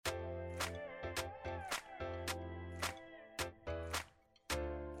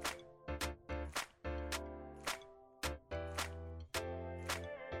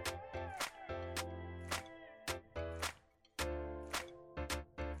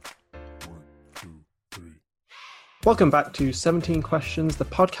Welcome back to 17 Questions, the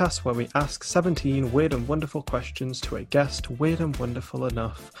podcast where we ask 17 weird and wonderful questions to a guest weird and wonderful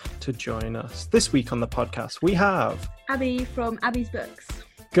enough to join us. This week on the podcast, we have... Abby from Abby's Books.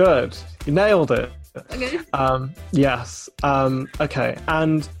 Good. You nailed it. Okay. Yes. Okay.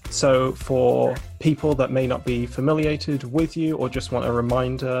 And so for people that may not be familiated with you or just want a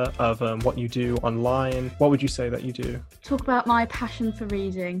reminder of what you do online, what would you say that you do? Talk about my passion for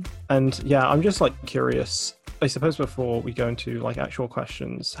reading. And yeah, I'm just curious, I suppose before we go into actual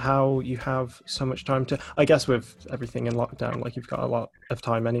questions, how you have so much time to, I guess with everything in lockdown, you've got a lot of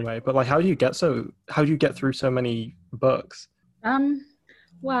time anyway, but how do you get through so many books?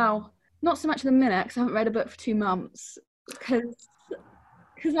 Wow. Not so much at the minute because I haven't read a book for 2 months because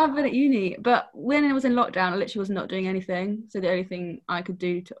I've been at uni. But when I was in lockdown, I literally was not doing anything. So the only thing I could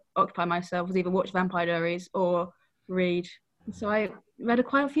do to occupy myself was either watch Vampire Diaries or read. So I read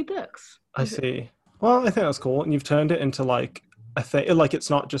quite a few books. I see. Well, I think that's cool. And you've turned it into a thing.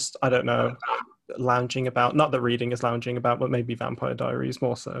 It's not just, I don't know, lounging about. Not that reading is lounging about, but maybe Vampire Diaries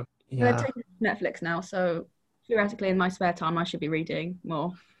more so. Yeah. They're taking Netflix now. So theoretically in my spare time, I should be reading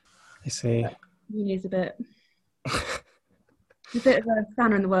more. I see. Uni is a bit of a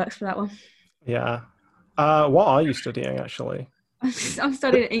spanner in the works for that one. Yeah. What are you studying, actually? I'm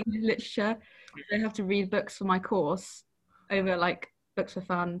studying English literature. So I have to read books for my course over books for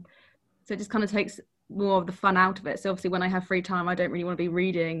fun. So it just kind of takes more of the fun out of it. So obviously when I have free time, I don't really want to be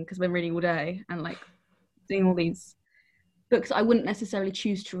reading because I've been reading all day and doing all these books I wouldn't necessarily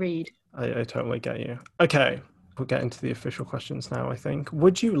choose to read. I totally get you. Okay. We'll get into the official questions now, I think.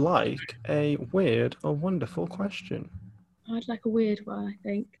 Would you like a weird or wonderful question? I'd like a weird one, I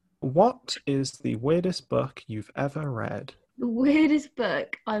think. What is the weirdest book you've ever read? The weirdest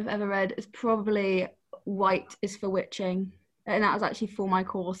book I've ever read is probably White is for Witching. And that was actually for my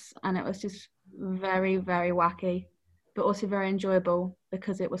course. And it was just very, very wacky, but also very enjoyable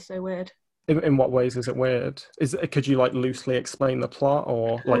because it was so weird. In what ways is it weird? Could you loosely explain the plot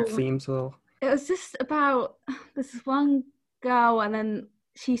or themes or... It was just about this one girl, and then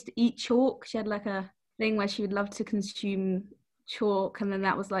she used to eat chalk. She had a thing where she would love to consume chalk, and then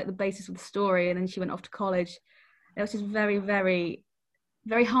that was the basis of the story. And then she went off to college. It was just very, very,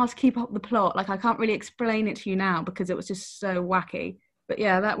 very hard to keep up the plot. I can't really explain it to you now because it was just so wacky. But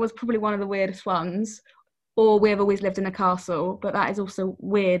yeah, that was probably one of the weirdest ones. Or We Have Always Lived in a Castle, but that is also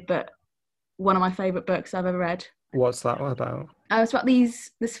weird, but one of my favourite books I've ever read. What's that about? It's about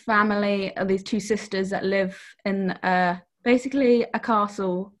this family of these 2 sisters that live in basically a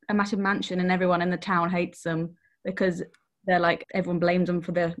castle, a massive mansion, and everyone in the town hates them because they're everyone blames them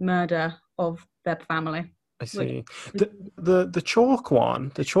for the murder of their family. I see. The chalk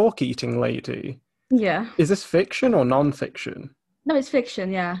one, the chalk eating lady. Yeah. Is this fiction or non-fiction? No, it's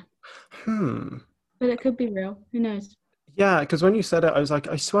fiction, yeah. But it could be real. Who knows? Yeah, because when you said it, I was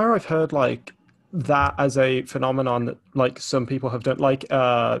I swear I've heard that as a phenomenon that some people have done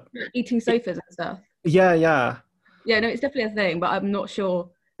eating sofas and stuff. Yeah no, it's definitely a thing, but I'm not sure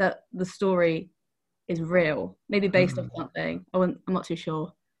that the story is real. Maybe based on something. I'm not too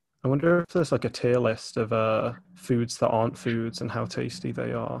sure. I wonder if there's a tier list of foods that aren't foods and how tasty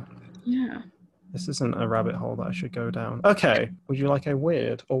they are. Yeah, this isn't a rabbit hole that I should go down. Okay, would you like a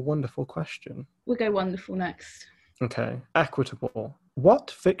weird or wonderful question? We'll go wonderful next. Okay, equitable.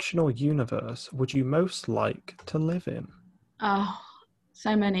 What fictional universe would you most like to live in? Oh,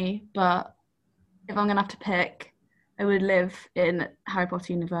 so many, but if I'm going to have to pick, I would live in Harry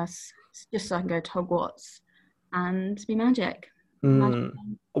Potter universe just so I can go to Hogwarts and be magic.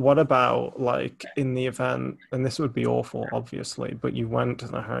 What about in the event, and this would be awful obviously, but you went to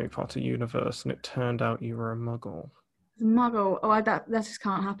the Harry Potter universe and it turned out you were a muggle? Muggle? Oh, that just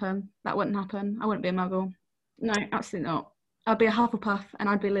can't happen. That wouldn't happen. I wouldn't be a muggle. No, absolutely not. I'd be a Hufflepuff and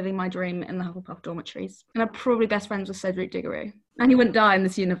I'd be living my dream in the Hufflepuff dormitories. And I'd probably be best friends with Cedric Diggory. And he wouldn't die in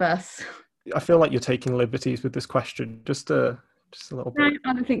this universe. I feel like you're taking liberties with this question, just a little bit. No,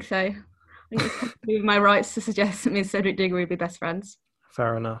 I don't think so. I think it's completely my rights to suggest that me and Cedric Diggory would be best friends.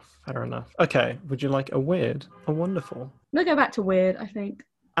 Fair enough. Okay, would you like a weird or wonderful? We'll go back to weird, I think.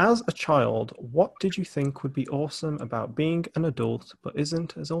 As a child, what did you think would be awesome about being an adult but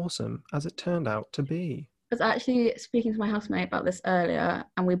isn't as awesome as it turned out to be? I was actually speaking to my housemate about this earlier,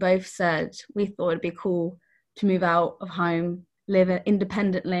 and we both said we thought it'd be cool to move out of home, live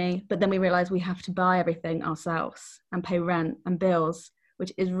independently, but then we realised we have to buy everything ourselves and pay rent and bills,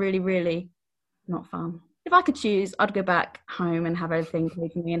 which is really, really not fun. If I could choose, I'd go back home and have everything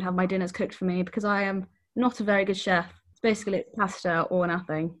paid for me and have my dinners cooked for me because I am not a very good chef. It's basically pasta or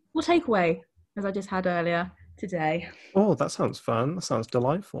nothing. Or takeaway, as I just had earlier today. Oh, that sounds fun. That sounds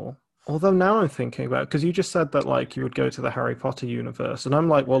delightful. Although now I'm thinking about, because you just said that like you would go to the Harry Potter universe, and I'm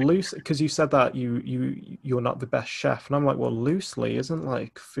like, well, loose, because you said that you're not the best chef, and I'm like, well, loosely, isn't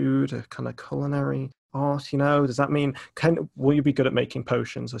like food a kind of culinary art? You know, does that mean will you be good at making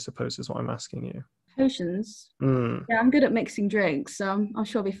potions? I suppose is what I'm asking you. Potions. Hmm. Yeah, I'm good at mixing drinks, so I'm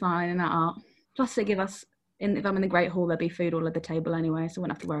sure I'll be fine in that art. Plus, they give us, if I'm in the Great Hall, there'll be food all at the table anyway, so I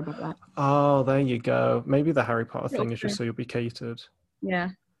won't have to worry about that. Oh, there you go. Maybe the Harry Potter Little thing is just bit. so you'll be catered. Yeah,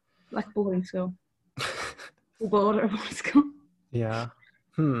 like a boarding school. Or border of boarding school. Yeah.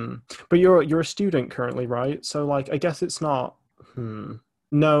 Hmm. But you're a student currently, right? So like I guess it's not hmm.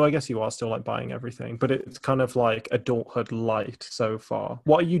 No, I guess you are still like buying everything, but it's kind of like adulthood light so far.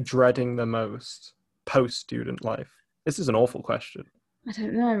 What are you dreading the most post student life? This is an awful question. I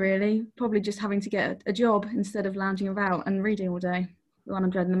don't know, really. Probably just having to get a job instead of lounging about and reading all day. The one I'm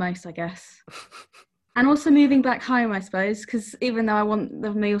dreading the most, I guess. And also moving back home, I suppose, because even though I want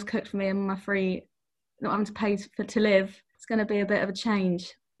the meals cooked for me and my free, not having to pay to live, it's going to be a bit of a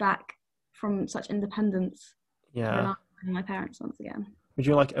change back from such independence to Yeah. relying on my parents once again. Would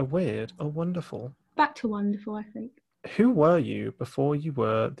you like a weird or wonderful? Back to wonderful, I think. Who were you before you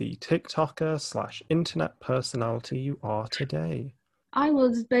were the TikToker slash internet personality you are today? I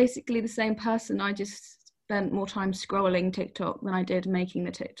was basically the same person. I just spent more time scrolling TikTok than I did making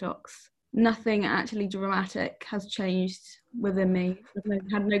the TikToks. Nothing actually dramatic has changed within me.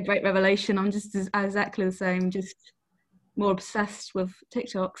 Had no great revelation. I'm just exactly the same, just more obsessed with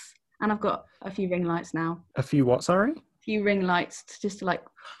TikToks. And I've got a few ring lights now. A few what, sorry? A few ring lights just to like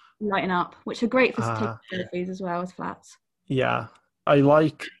lighten up, which are great for taking Ah, selfies as well as flats. yeah. I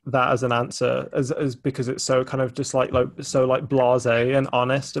like that as an answer, as because it's so kind of just like so like blasé and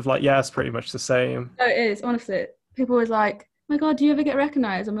honest of like, yeah, it's pretty much the same. Oh, it is, honestly. People always like, oh my God, do you ever get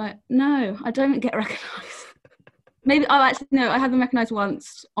recognised? I'm like, no, I don't get recognised. Maybe, oh, actually, no, I had them recognised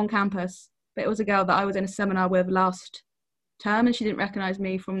once on campus, but it was a girl that I was in a seminar with last term and she didn't recognise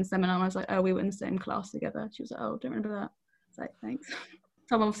me from the seminar. I was like, oh, we were in the same class together. She was like, oh, don't remember that. It's like, thanks.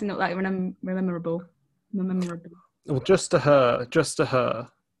 So I'm obviously not that memorable. Well, just to her, just to her.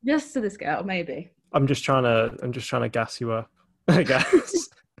 Just to this girl, maybe. I'm just trying to gas you up, I guess.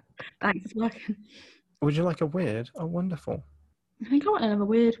 Thanks, it's working. Would you like a weird or wonderful? I think I want another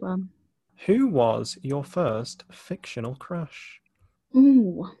weird one. Who was your first fictional crush?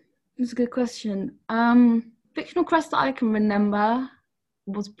 Ooh, that's a good question. Fictional crush that I can remember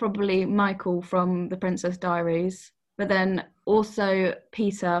was probably Michael from The Princess Diaries, but then also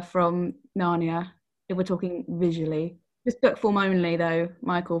Peter from Narnia, if we're talking visually. Just book form only, though,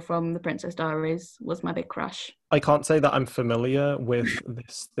 Michael from The Princess Diaries was my big crush. I can't say that I'm familiar with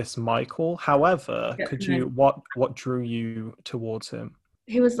this Michael. However, Yeah, could no. you what drew you towards him?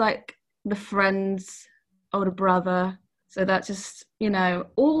 He was like the friend's older brother. So that just,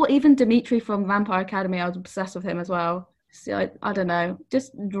 or even Dimitri from Vampire Academy, I was obsessed with him as well. So I don't know,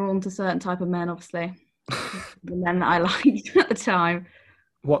 just drawn to certain type of men, obviously. The men that I liked at the time.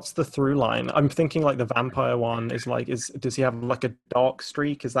 What's the through line? I'm thinking like the vampire one is like does he have like a dark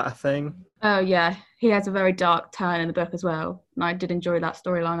streak? Is that a thing? Oh yeah, he has a very dark turn in the book as well. And I did enjoy that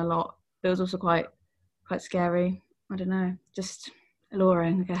storyline a lot. But it was also quite scary. I don't know, just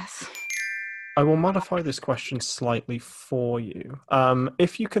alluring, I guess. I will modify this question slightly for you.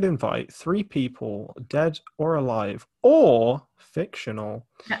 If you could invite three people, dead or alive, or fictional,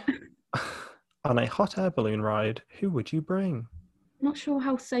 on a hot air balloon ride, who would you bring? Not sure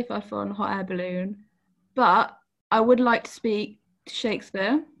how safe I feel on a hot air balloon, but I would like to speak to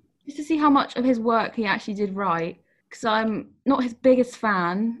Shakespeare just to see how much of his work he actually did right. Because I'm not his biggest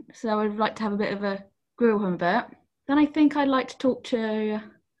fan, so I would like to have a bit of a grill him a bit. Then I think I'd like to talk to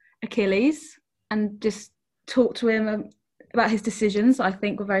Achilles and just talk to him about his decisions that I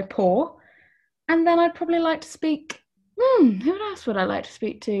think were very poor. And then I'd probably like to speak. Who else would I like to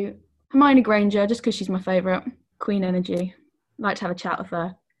speak to? Hermione Granger, just because she's my favourite. Queen Energy. Like to have a chat with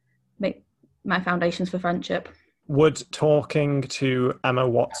her, make my foundations for friendship. Would talking to Emma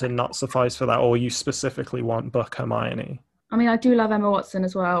Watson not suffice for that, or you specifically want book Hermione? I mean, I do love Emma Watson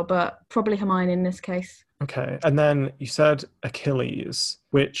as well, but probably Hermione in this case. Okay, and then you said Achilles,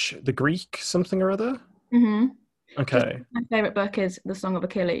 which the Greek something or other? Mm-hmm. Okay. Just my favourite book is The Song of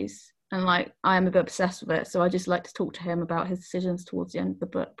Achilles, and like I am a bit obsessed with it, so I just like to talk to him about his decisions towards the end of the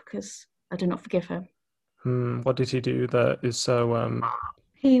book because I do not forgive him. What did he do that is so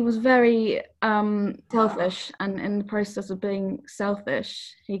He was very selfish, and in the process of being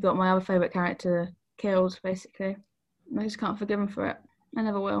selfish, he got my other favourite character killed, basically. And I just can't forgive him for it. I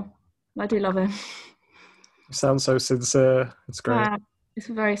never will. But I do love him. sounds so sincere. It's great.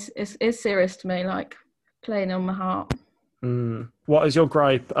 It's serious to me, like playing on my heart. What is your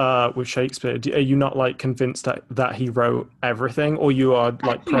gripe with Shakespeare? Are you not like convinced that he wrote everything, or you are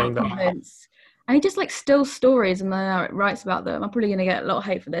like praying that? Convinced. And he just like steals stories and then writes about them. I'm probably going to get a lot of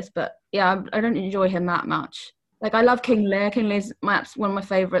hate for this, but yeah, I don't enjoy him that much. Like, I love King Lear. King Lear's one of my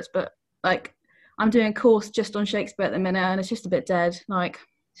favourites, but like, I'm doing a course just on Shakespeare at the minute, and it's just a bit dead. Like,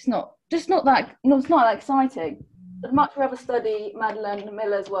 it's not that exciting. I'd much rather study Madeline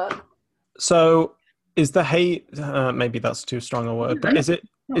Miller's work. So, is the hate? Maybe that's too strong a word, but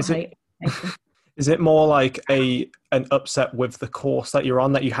is it more like an upset with the course that you're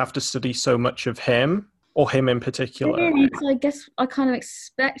on, that you have to study so much of him, or him in particular? I guess I kind of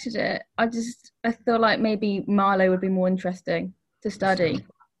expected it. I feel like maybe Marlowe would be more interesting to study.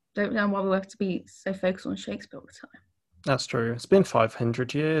 Don't know why we have to be so focused on Shakespeare all the time. That's true. It's been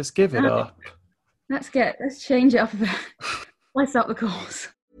 500 years. Give it up. Let's change it up a bit. Let's up the course.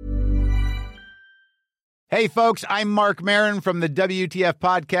 Hey, folks, I'm Mark Maron from the WTF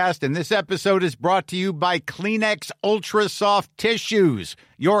Podcast, and this episode is brought to you by Kleenex Ultra Soft Tissues,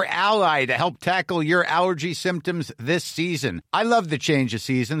 your ally to help tackle your allergy symptoms this season. I love the change of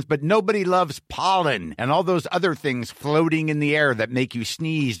seasons, but nobody loves pollen and all those other things floating in the air that make you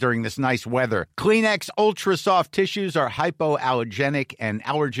sneeze during this nice weather. Kleenex Ultra Soft Tissues are hypoallergenic and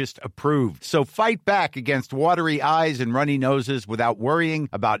allergist approved, so fight back against watery eyes and runny noses without worrying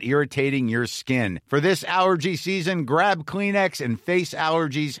about irritating your skin. For this allergy season, grab Kleenex and face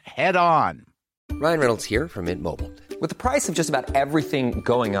allergies head on. Ryan Reynolds here from Mint Mobile. With the price of just about everything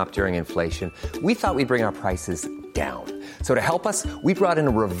going up during inflation, we thought we'd bring our prices down. So to help us, we brought in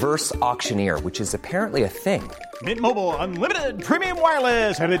a reverse auctioneer, which is apparently a thing. Mint Mobile Unlimited Premium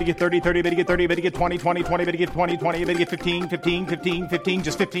Wireless. How to get 30, 30, bit to get 30, bit to get 20, 20, 20, bit to get 20, 20, bit to get 15, 15, 15, 15,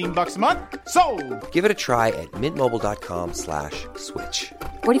 just $15 a month? Sold! Give it a try at mintmobile.com/switch.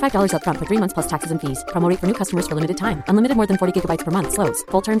 $45 up front for 3 months plus taxes and fees. Promo rate for new customers for limited time. Unlimited more than 40 gigabytes per month. Slows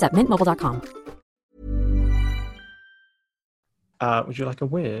full terms at mintmobile.com. Would you like a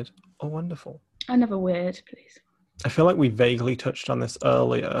weird or wonderful? I never weird, please. I feel like we vaguely touched on this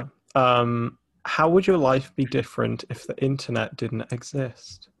earlier. How would your life be different if the internet didn't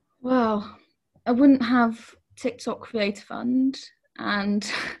exist? Well, I wouldn't have TikTok Creator Fund,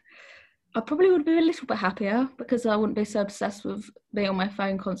 and I probably would be a little bit happier because I wouldn't be so obsessed with being on my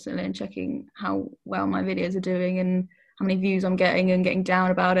phone constantly and checking how well my videos are doing and how many views I'm getting and getting down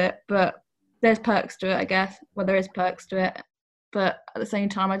about it. But there's perks to it, I guess. Well, there is perks to it. But at the same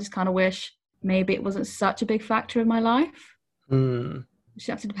time, I just kind of wish maybe it wasn't such a big factor in my life. You just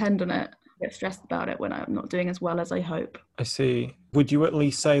have to depend on it. I get stressed about it when I'm not doing as well as I hope. I see. Would you at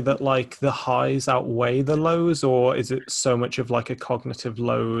least say that like the highs outweigh the lows, or is it so much of like a cognitive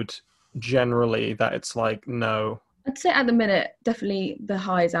load generally that it's like no? I'd say at the minute, definitely the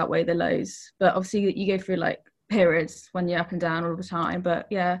highs outweigh the lows. But obviously you go through like periods when you're up and down all the time. But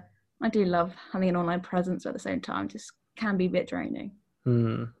yeah, I do love having an online presence at the same time. Just can be a bit draining.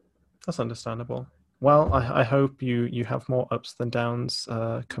 That's understandable. Well, I hope you have more ups than downs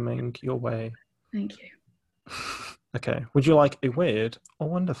coming your way. Thank you. Okay. Would you like a weird or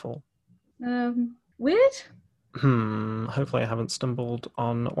wonderful? Weird? Hopefully I haven't stumbled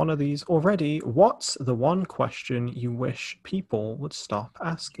on one of these already. What's the one question you wish people would stop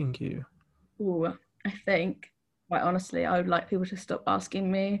asking you? Ooh, I think, quite honestly, I would like people to stop asking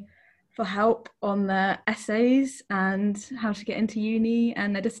me for help on their essays and how to get into uni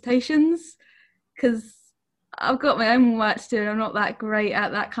and their dissertations, because I've got my own work to do and I'm not that great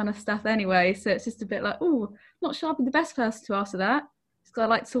at that kind of stuff anyway, so it's just a bit like, oh, not sure I'll be the best person to answer that, because I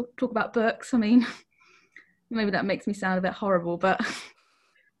like to talk about books. I mean, maybe that makes me sound a bit horrible, but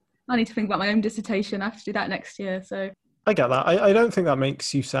I need to think about my own dissertation. I have to do that next year, so. I get that. I don't think that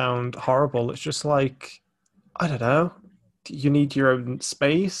makes you sound horrible. It's just like, I don't know, you need your own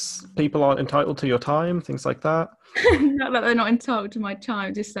space. People aren't entitled to your time, things like that. Not that they're not entitled to my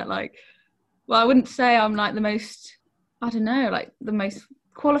time, just that like, well, I wouldn't say I'm like the most, I don't know, like the most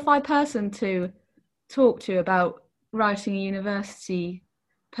qualified person to talk to about writing a university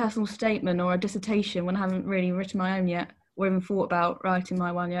personal statement or a dissertation when I haven't really written my own yet, or even thought about writing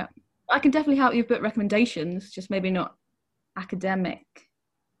my one yet. I can definitely help you with book recommendations, just maybe not academic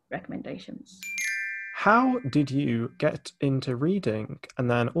recommendations. How did you get into reading? And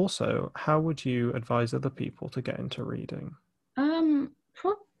then also, how would you advise other people to get into reading?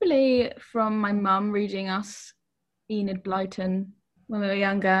 Probably from my mum reading us Enid Blyton when we were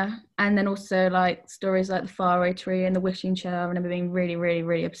younger, and then also like stories like The Faraway Tree and The Wishing Chair. I remember being really, really,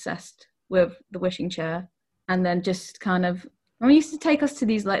 really obsessed with The Wishing Chair. And then just kind of, we used to take us to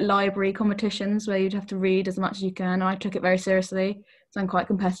these like library competitions where you'd have to read as much as you can, and I took it very seriously, so I'm quite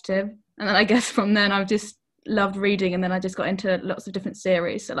competitive. And then I guess from then I've just loved reading, and then I just got into lots of different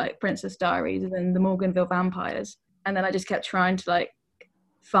series, so like Princess Diaries and then the Morganville Vampires, and then I just kept trying to like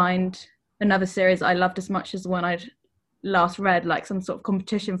find another series I loved as much as the one I'd last read, like some sort of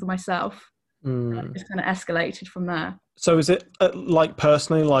competition for myself. And it just kind of escalated from there. So is it like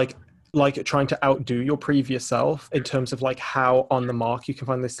personally like trying to outdo your previous self in terms of like how on the mark you can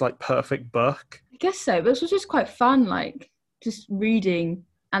find this like perfect book? I guess so, but this was just quite fun, like just reading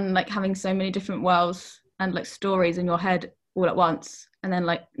and like having so many different worlds and like stories in your head all at once, and then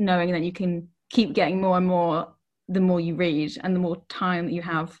like knowing that you can keep getting more and more the more you read and the more time that you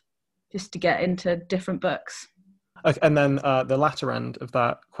have just to get into different books. Okay, and then the latter end of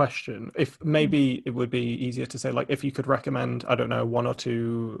that question, if maybe it would be easier to say, like, if you could recommend, I don't know, 1 or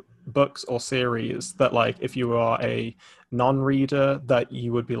 2 books or series that, like, if you are a non-reader, that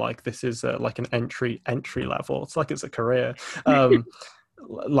you would be like, this is like an entry level. It's like it's a career,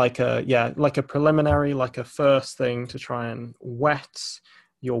 like a preliminary, like a first thing to try and wet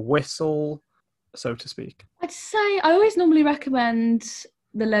your whistle, so to speak. I'd say I always normally recommend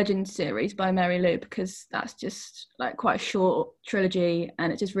the Legend series by Mary Lou, because that's just like quite a short trilogy and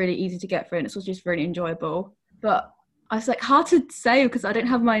it's just really easy to get through, and it's also just really enjoyable. But it's like hard to say because I don't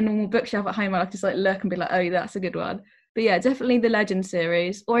have my normal bookshelf at home. I like just like look and be like, oh, that's a good one. But yeah, definitely the Legend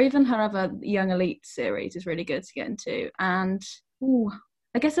series, or even her other Young Elite series is really good to get into. And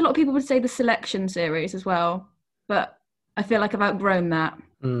I guess a lot of people would say the Selection series as well, but I feel like I've outgrown that.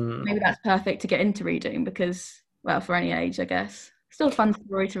 Maybe that's perfect to get into reading because, well, for any age, I guess. Still a fun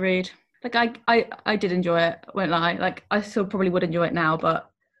story to read. Like I did enjoy it, won't lie. Like I still probably would enjoy it now,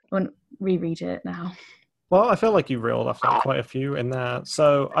 but I won't reread it now. Well, I feel like you reeled off like quite a few in there.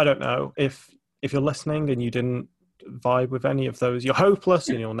 So I don't know if you're listening and you didn't vibe with any of those, you're hopeless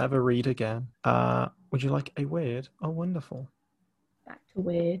and you'll never read again. Would you like a weird or wonderful? Back to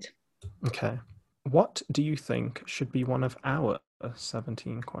weird. Okay. What do you think should be one of our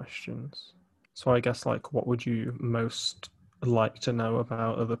 17 questions? So I guess like what would you most like to know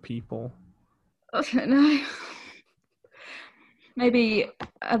about other people? I don't know. Maybe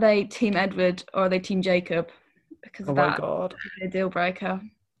are they Team Edward or are they Team Jacob? Because oh my god, a deal breaker.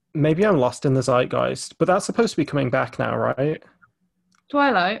 Maybe I'm lost in the zeitgeist, but that's supposed to be coming back now, right?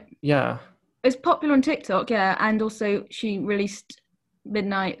 Twilight? Yeah. It's popular on TikTok, yeah, and also she released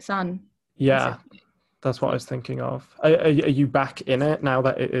Midnight Sun. Yeah, that's what I was thinking of. Are you back in it now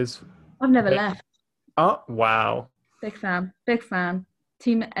that it is? I've never left. Oh, wow. Big fan.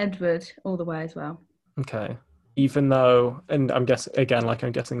 Team Edward all the way as well. Okay. Even though, and I'm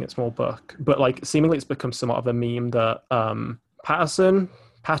guessing it's more book, but like seemingly it's become somewhat of a meme that Pattinson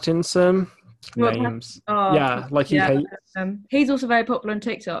names. He hates. He's also very popular on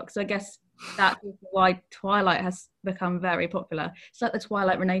TikTok, so I guess that's why Twilight has become very popular. It's like the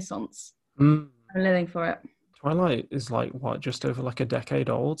Twilight Renaissance. I'm living for it. Twilight is like what, just over like a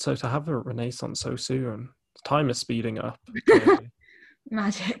decade old, so to have a renaissance so soon, time is speeding up.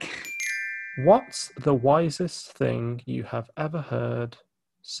 Magic. What's the wisest thing you have ever heard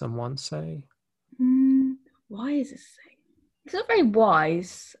someone say? Wisest thing? It's not very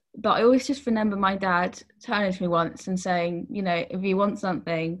wise, but I always just remember my dad turning to me once and saying, you know, if you want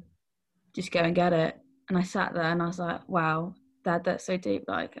something, just go and get it. And I sat there and I was like, wow, Dad, that's so deep.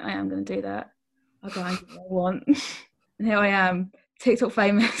 Like, I am going to do that. I'll go and get what I want. And here I am, TikTok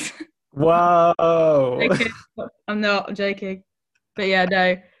famous. Whoa. I'm joking. But yeah,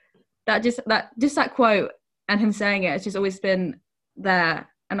 no. That quote and him saying it has just always been there,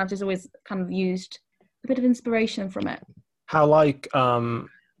 and I've just always kind of used a bit of inspiration from it. How like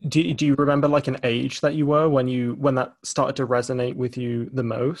do you remember like an age that you were when that started to resonate with you the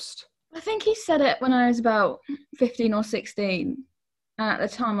most? I think he said it when I was about 15 or 16, and at the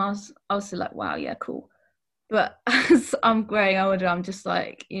time I was still like, wow, yeah, cool. But as I'm growing older, I'm just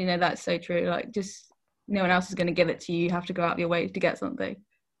like, you know, that's so true. Like, just no one else is going to give it to you. You have to go out of your way to get something.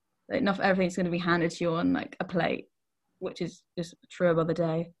 Like, not everything's going to be handed to you on like a plate, which is just true of the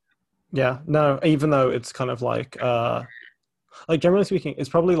day. Yeah, no, even though it's kind of like generally speaking, it's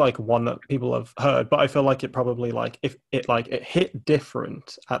probably like one that people have heard, but I feel like it probably like if it like it hit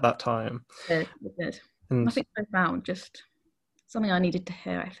different at that time. It did. And nothing profound, just something I needed to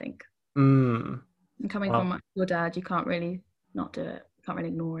hear, I think. And coming from your dad, you can't really not do it. You can't really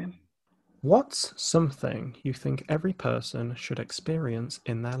ignore him. What's something you think every person should experience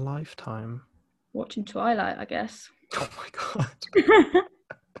in their lifetime? Watching Twilight, I guess. Oh my god.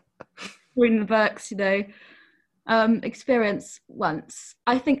 Reading the books, you know. Experience once.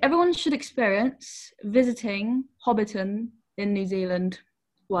 I think everyone should experience visiting Hobbiton in New Zealand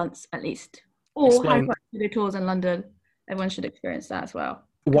once at least. Or Harry Potter tours in London. Everyone should experience that as well.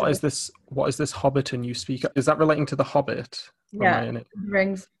 What is this Hobbiton you speak of? Is that relating to The Hobbit? Or am I in it?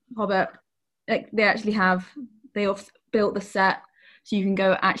 Rings, Hobbit. Like, they actually built the set so you can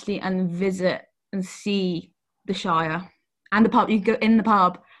go actually and visit and see the Shire and the pub. You can go in the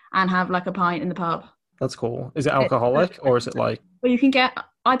pub and have like a pint in the pub. That's cool. Is it alcoholic or is it like... Well, you can get...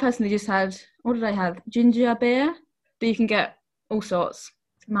 I personally just had... What did I have? Ginger beer? But you can get all sorts.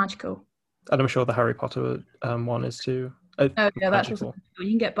 It's magical. And I'm sure the Harry Potter one is too. That's magical. also... You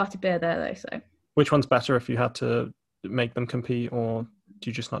can get butter beer there, though, so... Which one's better if you had to make them compete, or do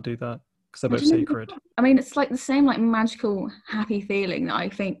you just not do that? Because they're both sacred. I mean, it's like the same like magical, happy feeling that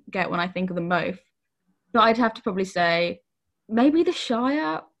I get when I think of them both. But I'd have to probably say maybe the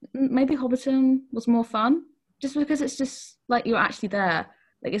Shire, maybe Hobbiton was more fun, just because it's just like you're actually there.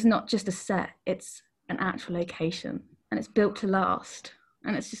 Like, it's not just a set, it's an actual location, and it's built to last,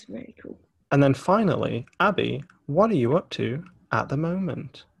 and it's just really cool. And then finally, Abby, what are you up to at the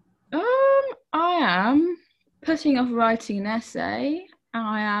moment? I am putting off writing an essay.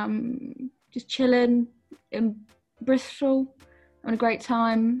 I am just chilling in Bristol, having a great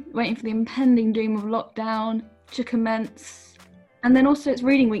time, waiting for the impending doom of lockdown to commence. And then also it's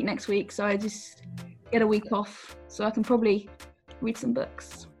reading week next week, so I just get a week off so I can probably read some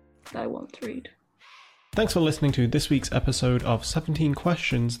books that I want to read. Thanks for listening to this week's episode of 17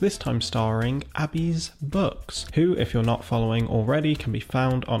 Questions, this time starring Abby's Books, who, if you're not following already, can be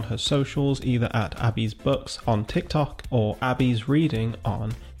found on her socials either at Abby's Books on TikTok or Abby's Reading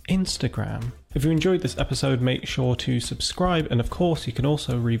on Instagram. If you enjoyed this episode, make sure to subscribe, and of course you can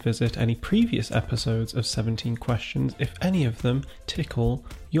also revisit any previous episodes of 17 Questions if any of them tickle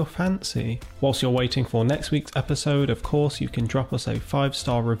your fancy. Whilst you're waiting for next week's episode, of course you can drop us a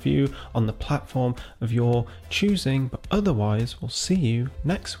 5-star review on the platform of your choosing, but otherwise we'll see you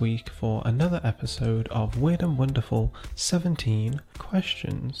next week for another episode of Weird and Wonderful 17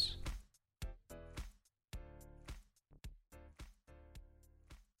 Questions.